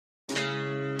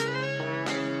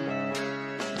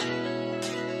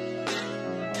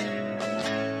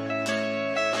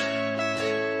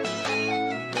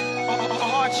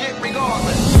watch it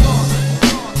regardless.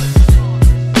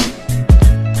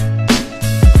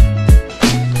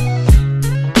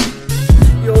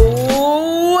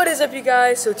 Yo, what is up, you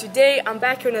guys? So today I'm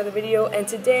back to another video, and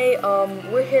today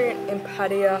we're here in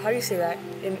Pattaya. How do you say that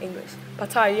in English?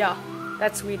 Pattaya.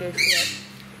 That's Swedish. Right?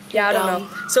 Yeah, I don't know.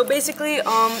 So basically,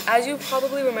 as you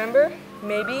probably remember,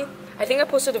 maybe I think I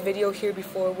posted a video here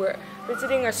before. We're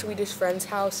visiting our Swedish friend's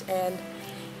house and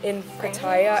in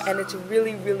Pattaya, and it's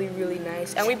really, really, really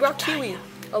nice. And we brought Kiwi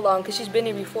along because she's been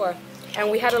here before. And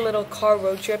we had a little car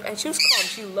road trip, and she was calm.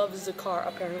 She loves the car,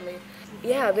 apparently.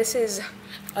 Yeah, this is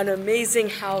an amazing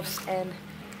house, and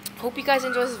hope you guys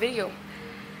enjoy this video.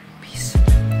 Peace.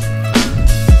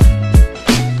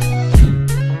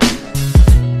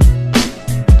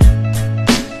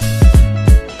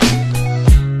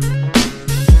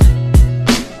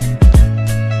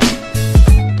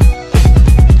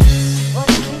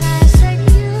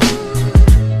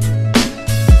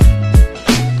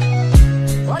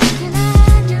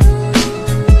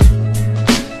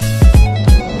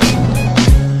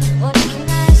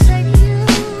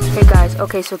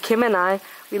 Okay, so Kim and I,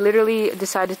 we literally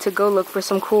decided to go look for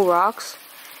some cool rocks,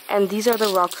 and these are the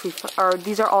rocks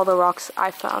these are all the rocks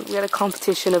I found. We had a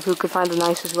competition of who could find the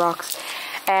nicest rocks,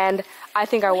 and I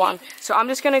think I won. So I'm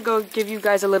just gonna go give you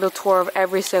guys a little tour of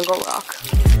every single rock.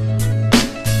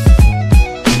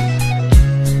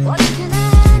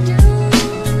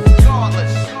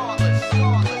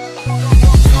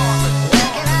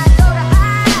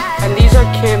 And these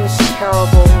are Kim's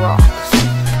terrible rocks.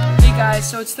 Guys,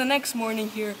 so it's the next morning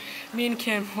here. Me and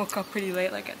Kim woke up pretty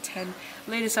late, like at 10.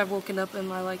 Latest I've woken up in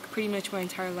my pretty much my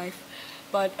entire life.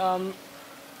 But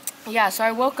yeah, so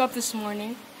I woke up this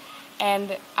morning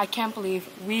and I can't believe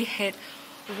we hit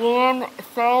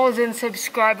 1,000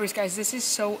 subscribers, guys. This is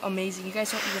so amazing. You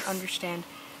guys don't even understand.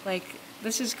 Like,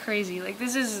 this is crazy. Like,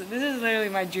 this is literally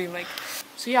my dream. Like,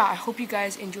 so yeah, I hope you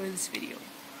guys enjoy this video.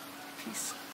 Peace.